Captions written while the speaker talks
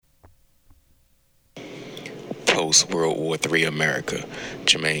post-World War III America,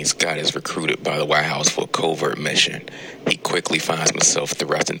 Jermaine Scott is recruited by the White House for a covert mission. He quickly finds himself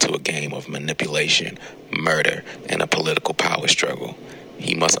thrust into a game of manipulation, murder, and a political power struggle.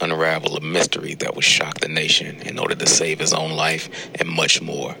 He must unravel a mystery that would shock the nation in order to save his own life and much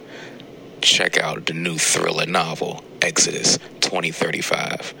more. Check out the new thriller novel, Wickedness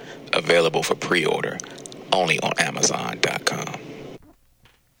 2035, available for pre-order only on Amazon.com.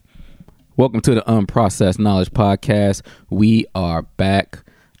 Welcome to the Unprocessed Knowledge Podcast. We are back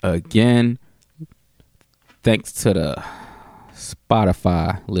again. Thanks to the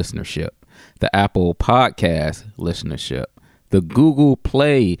Spotify listenership, the Apple Podcast listenership, the Google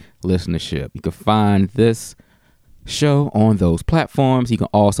Play listenership. You can find this show on those platforms. You can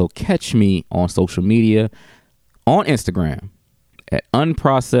also catch me on social media, on Instagram at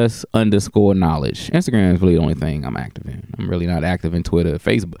unprocessed_knowledge. Instagram is really the only thing I'm active in. I'm really not active in Twitter.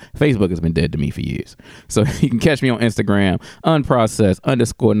 Facebook has been dead to me for years. So you can catch me on Instagram,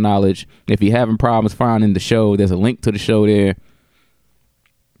 unprocessed_knowledge. If you're having problems finding the show, there's a link to the show there.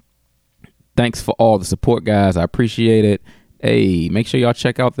 Thanks for all the support, guys. I appreciate it. Hey, make sure y'all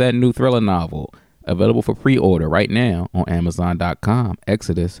check out that new thriller novel, available for pre-order right now on Amazon.com.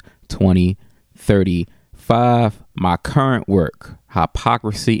 Wickedness 2035. My current work,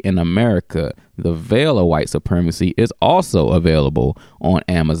 Hypocrisy in America, The Veil of White Supremacy, is also available on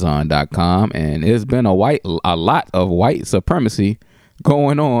Amazon.com. And there's been a lot of white supremacy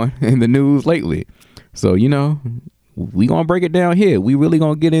going on in the news lately. So, we going to break it down here. We really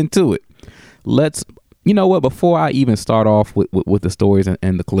going to get into it. Before I even start off with the stories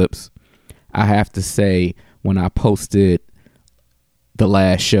and the clips, I have to say, when I posted the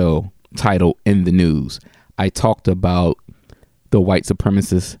last show titled In the News, I talked about the white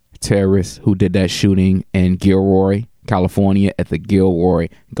supremacist terrorists who did that shooting in Gilroy, California at the Gilroy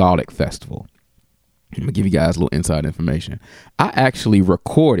Garlic Festival. I'm going to give you guys a little inside information. I actually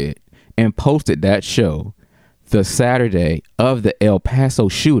recorded and posted that show the Saturday of the El Paso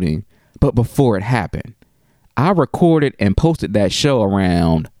shooting, but before it happened. I recorded and posted that show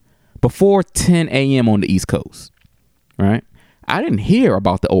around before 10 a.m. on the East Coast, right? I didn't hear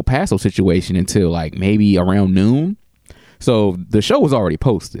about the El Paso situation until like maybe around noon. So the show was already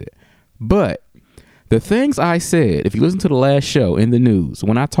posted. But the things I said, if you listen to the last show In the News,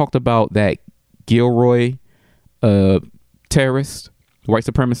 when I talked about that Gilroy terrorist, white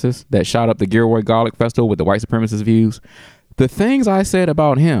supremacist that shot up the Gilroy Garlic Festival with the white supremacist views, the things I said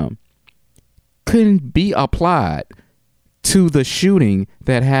about him couldn't be applied to the shooting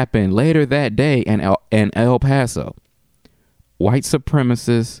that happened later that day in El Paso. White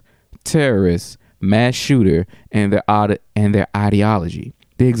supremacist, terrorist, mass shooter, and their ideology.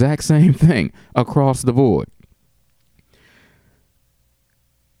 The exact same thing across the board.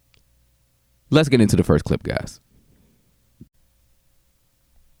 Let's get into the first clip, guys.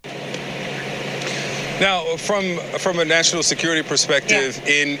 Now, from a national security perspective,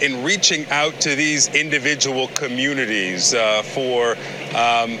 in reaching out to these individual communities to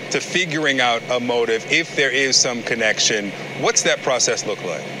figuring out a motive, if there is some connection, what's that process look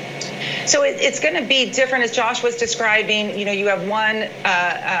like? So it's going to be different, as Josh was describing. You have one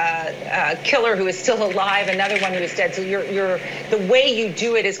killer who is still alive, another one who is dead. So the way you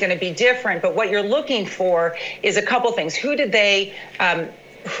do it is going to be different. But what you're looking for is a couple things. Who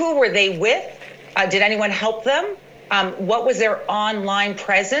were they with? Did anyone help them? What was their online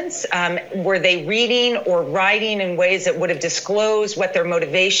presence? Were they reading or writing in ways that would have disclosed what their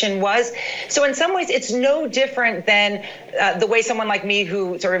motivation was? So in some ways, it's no different than the way someone like me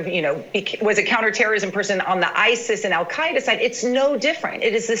who sort of, was a counterterrorism person on the ISIS and Al-Qaeda side, it's no different.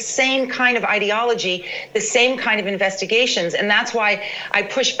 It is the same kind of ideology, the same kind of investigations. And that's why I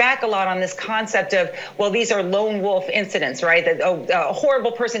push back a lot on this concept of, well, these are lone wolf incidents, right? That a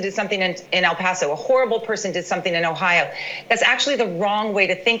horrible person did something in El Paso, a horrible person did something in Ohio. That's actually the wrong way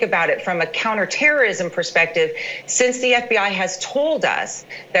to think about it from a counterterrorism perspective, since the FBI has told us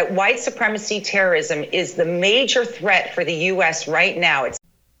that white supremacy terrorism is the major threat for the U.S. right now.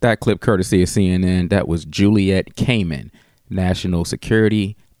 That clip courtesy of CNN. That was Juliet Kamen, National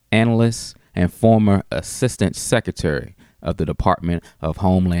Security Analyst and former Assistant Secretary of the Department of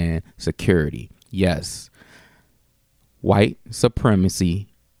Homeland Security. Yes, white supremacy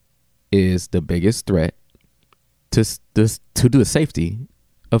is the biggest threat to the safety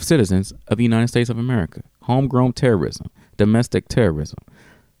of citizens of the United States of America. Homegrown terrorism, domestic terrorism,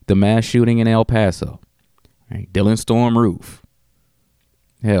 the mass shooting in El Paso, right? Dylan Storm Roof.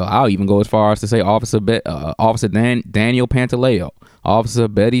 Hell, I'll even go as far as to say Officer Daniel Pantaleo, Officer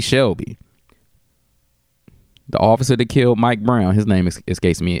Betty Shelby, the officer that killed Mike Brown. His name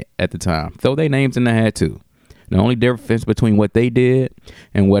escapes me at the time. Throw their names in the hat too. The only difference between what they did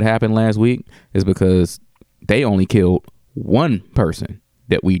and what happened last week is because they only killed one person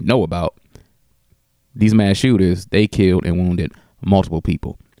that we know about. These mass shooters, they killed and wounded multiple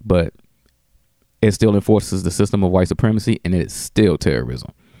people, but it still enforces the system of white supremacy, and it is still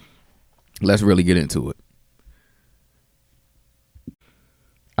terrorism. Let's really get into it.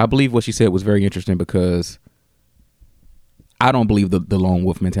 I believe what she said was very interesting because I don't believe the lone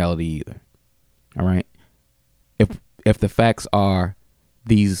wolf mentality either. All right. If the facts are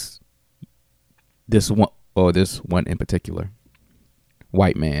this one in particular,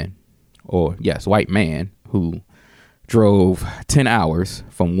 white man who drove 10 hours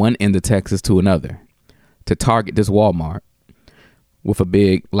from one end of Texas to another to target this Walmart with a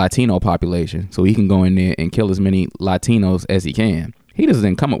big Latino population so he can go in there and kill as many Latinos as he can. He just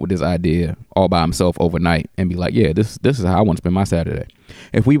didn't come up with this idea all by himself overnight and be like, yeah, this is how I want to spend my Saturday.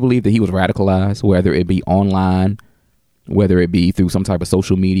 If we believe that he was radicalized, whether it be online, whether it be through some type of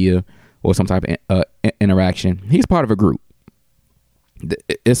social media or some type of interaction, he's part of a group.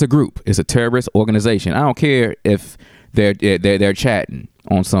 It's a group. It's a terrorist organization. I don't care if they're chatting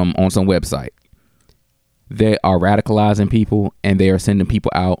on some website. They are radicalizing people, and they are sending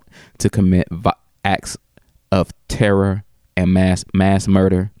people out to commit acts of terror and mass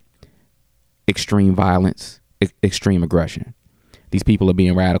murder, extreme violence, extreme aggression. These people are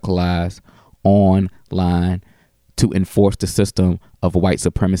being radicalized online to enforce the system of white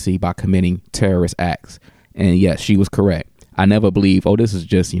supremacy by committing terrorist acts. And yes, she was correct. I never believe, this is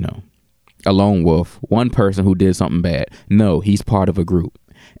just, a lone wolf, one person who did something bad. No, he's part of a group,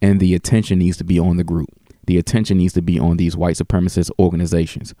 and the attention needs to be on the group. The attention needs to be on these white supremacist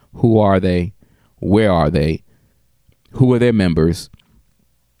organizations. Who are they? Where are they? Who are their members?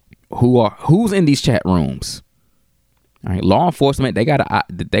 Who's in these chat rooms? All right, law enforcement, they got a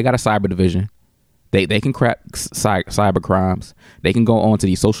cyber division. They can crack cyber crimes. They can go onto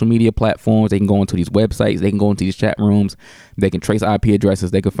these social media platforms. They can go onto these websites. They can go into these chat rooms. They can trace IP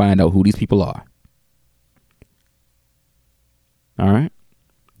addresses. They can find out who these people are. All right.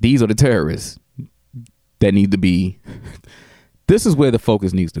 These are the terrorists that need to be. This is where the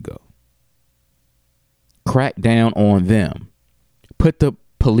focus needs to go. Crack down on them. Put the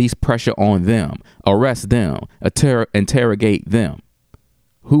police pressure on them. Arrest them. Interrogate them.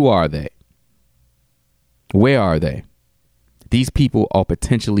 Who are they? Where are they? These people are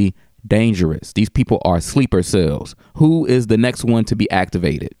potentially dangerous. These people are sleeper cells. Who is the next one to be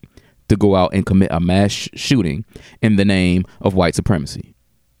activated to go out and commit a mass shooting in the name of white supremacy?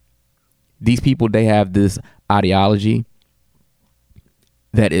 These people, they have this ideology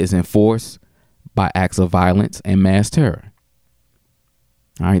that is enforced by acts of violence and mass terror.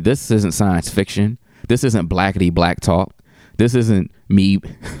 All right, this isn't science fiction. This isn't blackety black talk. This isn't me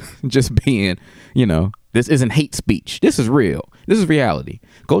just being, this isn't hate speech. This is real. This is reality.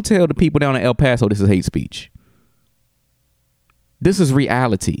 Go tell the people down in El Paso this is hate speech. This is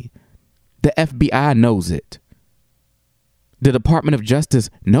reality. The FBI knows it. The Department of Justice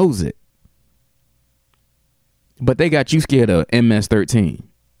knows it. But they got you scared of MS-13.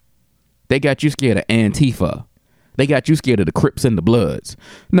 They got you scared of Antifa. They got you scared of the Crips and the Bloods.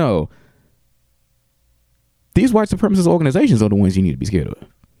 No. These white supremacist organizations are the ones you need to be scared of.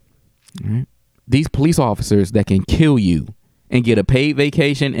 All right? These police officers that can kill you and get a paid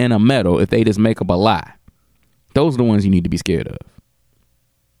vacation and a medal if they just make up a lie. Those are the ones you need to be scared of.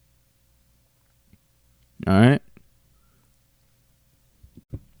 All right.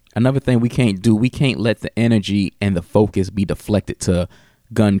 Another thing we can't do, we can't let the energy and the focus be deflected to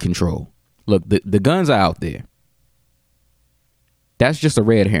gun control. Look, the guns are out there. That's just a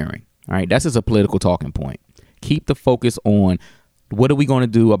red herring. All right. That's just a political talking point. Keep the focus on what are we going to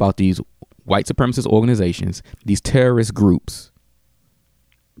do about these white supremacist organizations, these terrorist groups.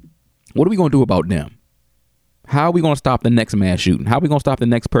 What are we going to do about them? How are we going to stop the next mass shooting? How are we going to stop the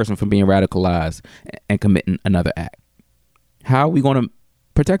next person from being radicalized and committing another act? How are we going to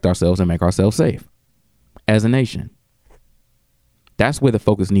protect ourselves and make ourselves safe as a nation? That's where the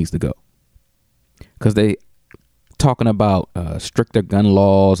focus needs to go. Because they talking about stricter gun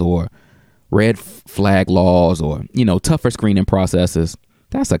laws or red flag laws or, tougher screening processes.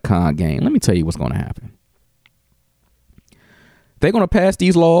 That's a con game. Let me tell you what's going to happen. They're going to pass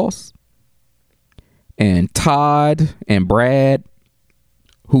these laws, and Todd and Brad,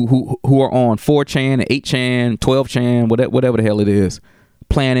 who are on 4chan, 8chan, 12chan, whatever the hell it is,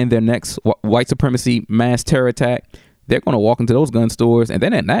 planning their next white supremacy mass terror attack, they're going to walk into those gun stores, and they're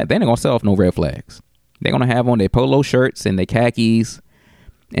not going to sell off no red flags. They're going to have on their polo shirts and their khakis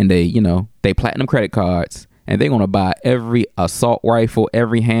and they platinum credit cards, and they're going to buy every assault rifle,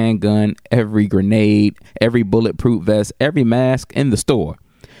 every handgun, every grenade, every bulletproof vest, every mask in the store.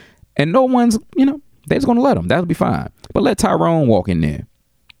 And no one's, they're just going to let them. That'll be fine. But let Tyrone walk in there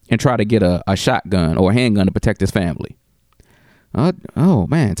and try to get a shotgun or a handgun to protect his family. Oh,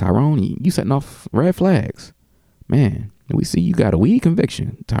 man, Tyrone, you setting off red flags. Man, we see you got a weed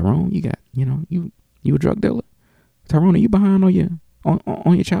conviction. Tyrone, you got, you a drug dealer. Tyrone, are you behind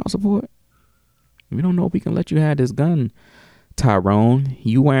on your child support? We don't know if we can let you have this gun, Tyrone.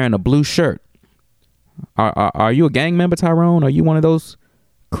 You wearing a blue shirt. Are you a gang member, Tyrone? Are you one of those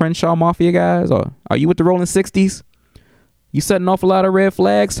Crenshaw Mafia guys? Or are you with the Rolling 60s? You setting off a lot of red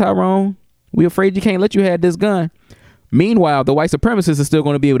flags, Tyrone. We afraid you can't let you have this gun. Meanwhile, the white supremacists are still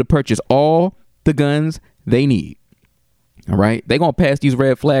going to be able to purchase all the guns they need. All right? They're going to pass these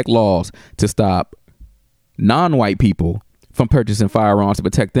red flag laws to stop non-white people from purchasing firearms to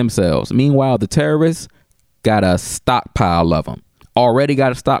protect themselves. Meanwhile, the terrorists got a stockpile of them. Already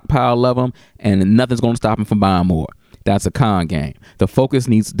got a stockpile of them, and nothing's going to stop them from buying more. That's a con game. The focus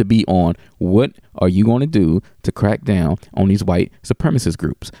needs to be on what are you going to do to crack down on these white supremacist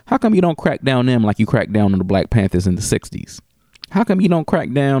groups? How come you don't crack down them like you cracked down on the Black Panthers in the 60s? How come you don't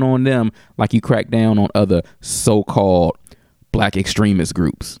crack down on them like you cracked down on other so-called black extremist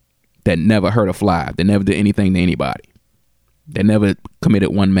groups that never hurt a fly, that never did anything to anybody, that never committed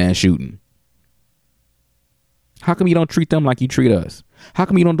one-man shooting? How come you don't treat them like you treat us? How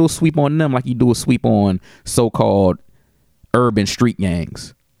come you don't do a sweep on them like you do a sweep on so-called urban street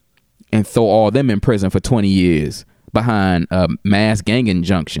gangs and throw all them in prison for 20 years behind mass gang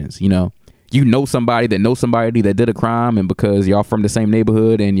injunctions? You know somebody that knows somebody that did a crime, and because y'all from the same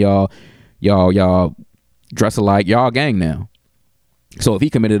neighborhood and y'all dress alike, y'all gang now. So if he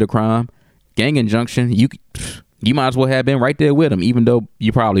committed a crime, gang injunction, you might as well have been right there with him, even though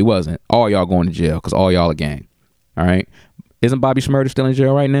you probably wasn't. All y'all going to jail because all y'all a gang. All right. Isn't Bobby Shmurda still in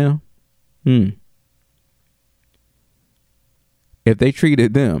jail right now? If they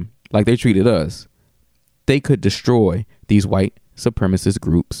treated them like they treated us, they could destroy these white supremacist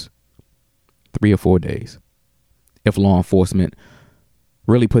groups 3 or 4 days if law enforcement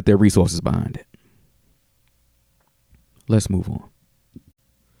really put their resources behind it. Let's move on.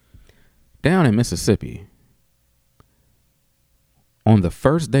 Down in Mississippi, on the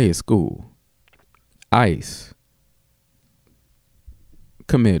first day of school, ICE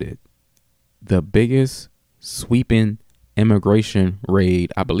committed the biggest sweeping immigration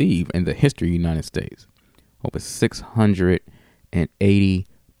raid, I believe, in the history of the United States. Over 680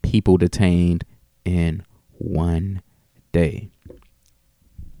 people detained in one day.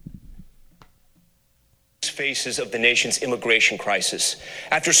 Faces of the nation's immigration crisis.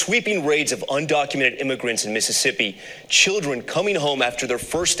 After sweeping raids of undocumented immigrants in Mississippi, children coming home after their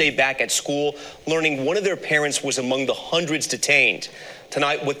first day back at school, learning one of their parents was among the hundreds detained.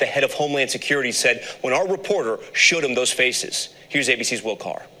 Tonight, what the head of Homeland Security said when our reporter showed him those faces. Here's ABC's Will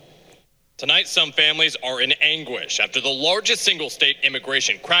Carr. Tonight, some families are in anguish after the largest single state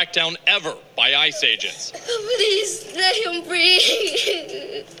immigration crackdown ever by ICE agents. Please let him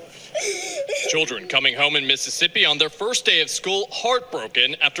free. Children coming home in Mississippi on their first day of school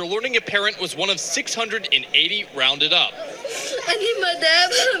heartbroken after learning a parent was one of 680 rounded up. I need my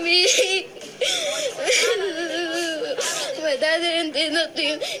dad for me. My dad didn't do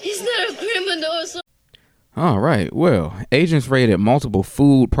nothing. He's not a criminal. So. All right. Well, agents raided multiple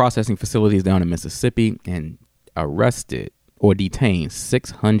food processing facilities down in Mississippi and arrested or detained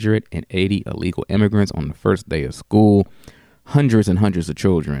 680 illegal immigrants on the first day of school. Hundreds and hundreds of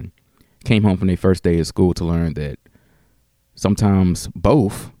children came home from their first day of school to learn that sometimes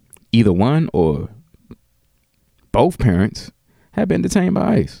either one or both parents had been detained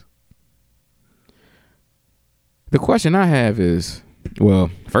by ICE. The question I have is, well,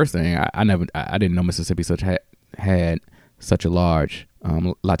 first thing, I didn't know Mississippi had such a large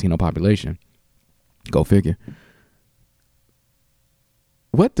Latino population. Go figure.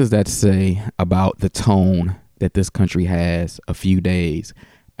 What does that say about the tone that this country has a few days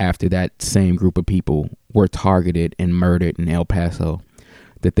after that same group of people were targeted and murdered in El Paso,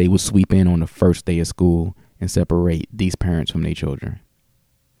 that they would sweep in on the first day of school and separate these parents from their children?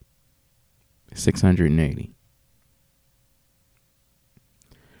 680.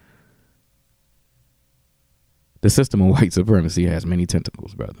 The system of white supremacy has many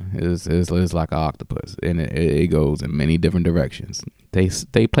tentacles, brother. It's like an octopus, and it goes in many different directions. They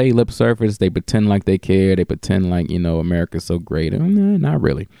play lip service. They pretend like they care. They pretend like, America's so great. Not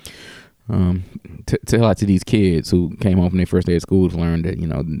really. Tell out to these kids who came home from their first day of school to learn that,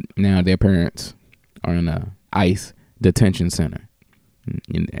 now their parents are in a ICE detention center.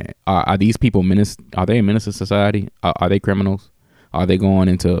 Are these people are they a menace to society? Are they criminals? Are they going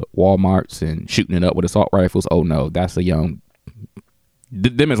into Walmarts and shooting it up with assault rifles? Oh no, that's a young.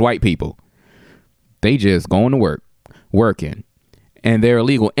 Them as white people. They just going to work, working, and they're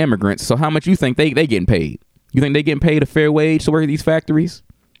illegal immigrants. So how much you think they getting paid? You think they getting paid a fair wage to work at these factories?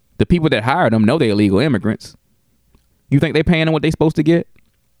 The people that hired them know they're illegal immigrants. You think they paying them what they supposed to get?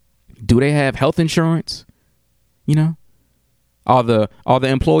 Do they have health insurance? You know, are the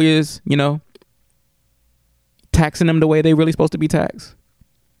employers, you know, taxing them the way they really supposed to be taxed?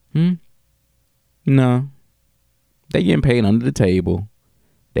 No, they getting paid under the table.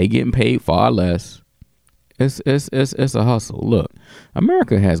 They getting paid far less. It's a hustle. Look,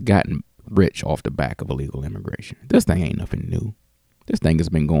 America has gotten rich off the back of illegal immigration. This thing ain't nothing new. This thing has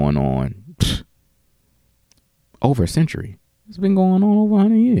been going on over a century. It's been going on over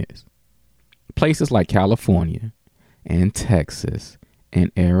 100 years. Places like California and Texas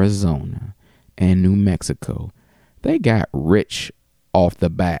and Arizona and New Mexico, they got rich off the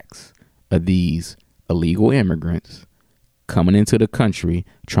backs of these illegal immigrants coming into the country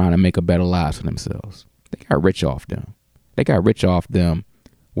trying to make a better life for themselves. They got rich off them. They got rich off them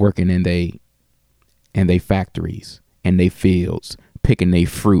working in they factories and they fields, picking their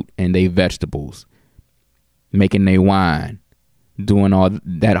fruit and their vegetables, making their wine, doing all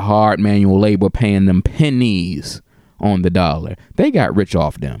that hard manual labor, paying them pennies on the dollar. They got rich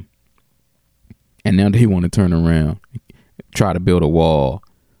off them. And now they want to turn around, try to build a wall,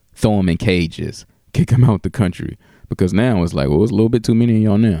 throw them in cages, kick them out the country. Because now it's like, well, it's a little bit too many of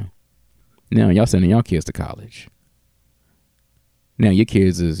y'all now. Now y'all sending y'all kids to college. Now your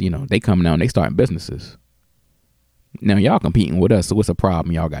kids is, you know, they coming out and they starting businesses. Now y'all competing with us, so what's a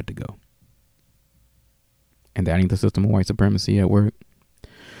problem? Y'all got to go. And that ain't the system of white supremacy at work.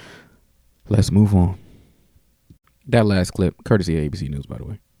 Let's move on. That last clip, courtesy of ABC News, by the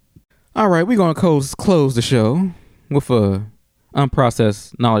way. All right, we're going to close the show with a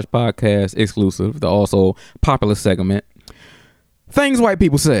Unprocessed Knowledge Podcast exclusive, the also popular segment, Things White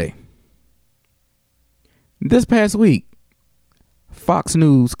People Say. This past week, Fox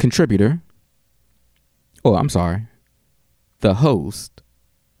News contributor, the host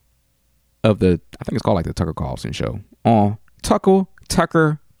of I think it's called like the Tucker Carlson show on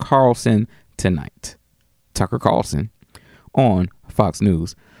Tucker Carlson Tonight. Tucker Carlson on Fox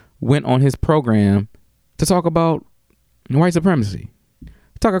News went on his program to talk about white supremacy.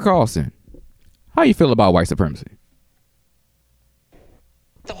 Tucker Carlson, how you feel about white supremacy?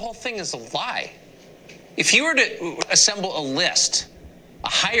 The whole thing is a lie. If you were to assemble a list, a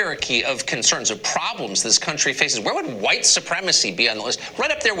hierarchy of concerns, of problems this country faces, where would white supremacy be on the list?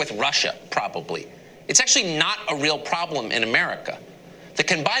 Right up there with Russia, probably. It's actually not a real problem in America. The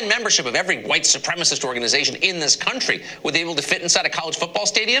combined membership of every white supremacist organization in this country, would they be able to fit inside a college football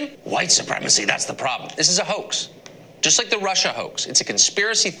stadium? White supremacy, that's the problem. This is a hoax. Just like the Russia hoax. It's a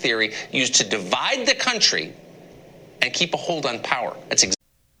conspiracy theory used to divide the country and keep a hold on power. That's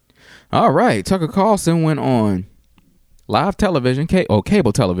all right. Tucker Carlson went on live television,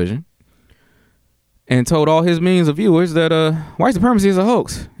 cable television, and told all his millions of viewers that white supremacy is a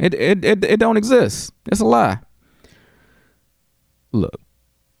hoax. It don't exist. It's a lie. Look,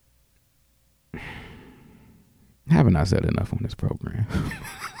 haven't I said enough on this program?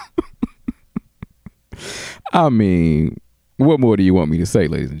 I mean, what more do you want me to say,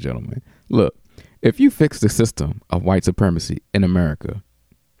 ladies and gentlemen? Look, if you fix the system of white supremacy in America,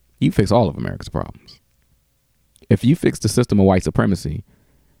 you fix all of America's problems. If you fix the system of white supremacy,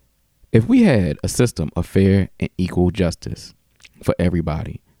 if we had a system of fair and equal justice for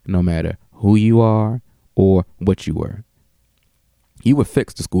everybody, no matter who you are or what you were, you would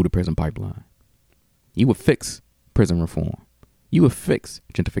fix the school to prison pipeline. You would fix prison reform. You would fix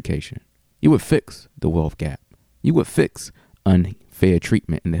gentrification. You would fix the wealth gap. You would fix unfair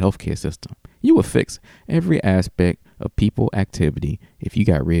treatment in the healthcare system. You would fix every aspect of people activity if you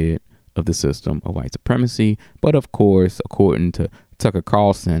got rid of the system of white supremacy. But of course, according to Tucker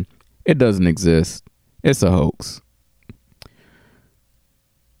Carlson, it doesn't exist. It's a hoax.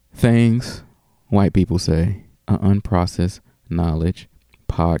 Things White People Say, an Unprocessed Knowledge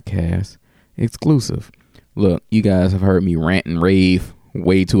Podcast exclusive. Look, you guys have heard me rant and rave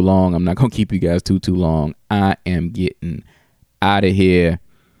way too long. I'm not going to keep you guys too long. I am getting out of here.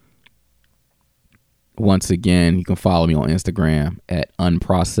 Once again, you can follow me on Instagram at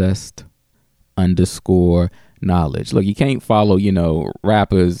unprocessed_knowledge. Look, you can't follow,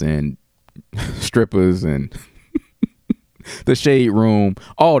 rappers and strippers and the Shade Room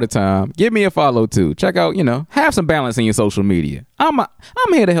all the time. Give me a follow too. Check out, have some balance in your social media. I'm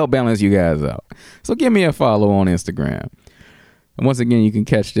here to help balance you guys out. So give me a follow on Instagram. And once again, you can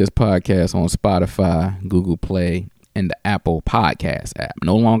catch this podcast on Spotify, Google Play, and the Apple Podcast app.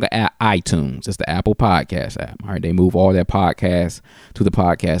 No longer at iTunes. It's the Apple Podcast app. All right, they move all their podcasts to the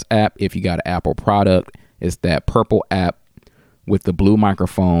podcast app. If you got an Apple product, it's that purple app with the blue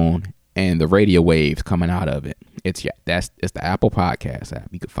microphone and the radio waves coming out of it. It's the Apple Podcast app.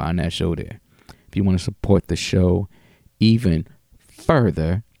 You can find that show there. If you want to support the show even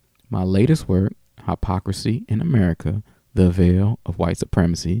further, my latest work, Hypocrisy in America, The Veil of White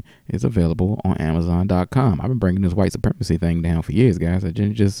Supremacy, is available on Amazon.com. I've been bringing this white supremacy thing down for years, guys. I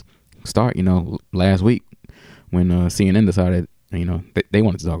didn't just start, last week when CNN decided, they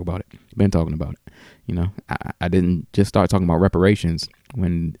wanted to talk about it. Been talking about it. I didn't just start talking about reparations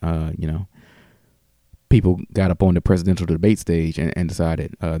when, people got up on the presidential debate stage and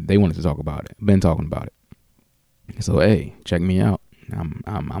decided they wanted to talk about it. Been talking about it. So, hey, check me out.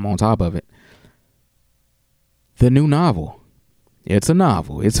 I'm on top of it. The new novel. It's a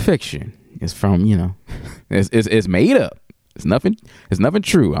novel. It's fiction. It's from, it's made up. It's nothing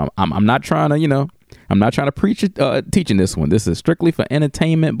true. I'm not trying to, I'm not trying to preach teaching this one. This is strictly for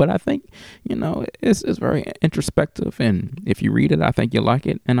entertainment, but I think, it's very introspective, and if you read it, I think you'll like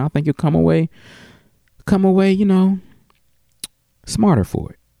it, and I think you'll come away, smarter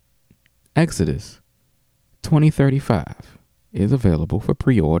for it. Exodus 2035 is available for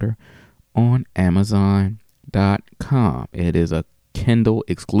pre-order on Amazon.com. It is a Kindle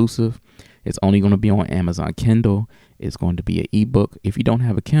exclusive. It's only going to be on Amazon Kindle. It's going to be an ebook. If you don't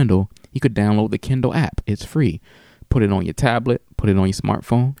have a Kindle, you could download the Kindle app. It's free. Put it on your tablet. Put it on your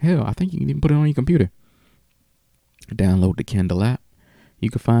smartphone. Hell, I think you can even put it on your computer. Download the Kindle app. You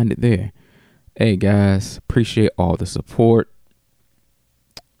can find it there. Hey guys, appreciate all the support.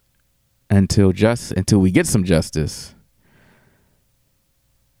 Until we get some justice,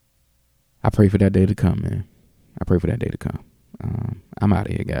 I pray for that day to come, man. I pray for that day to come. I'm out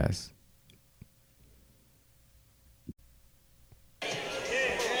of here, guys.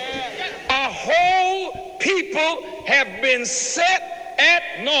 A whole people have been set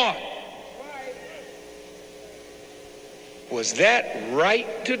at naught. Was that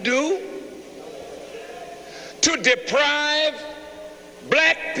right to do? To deprive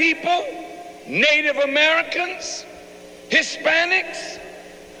black people, Native Americans, Hispanics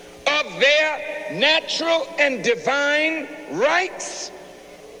of their natural and divine rights?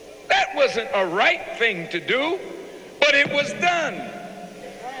 That wasn't a right thing to do, but it was done.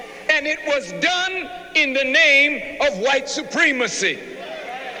 And it was done in the name of white supremacy.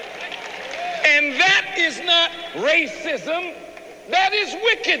 And that is not racism, that is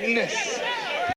wickedness.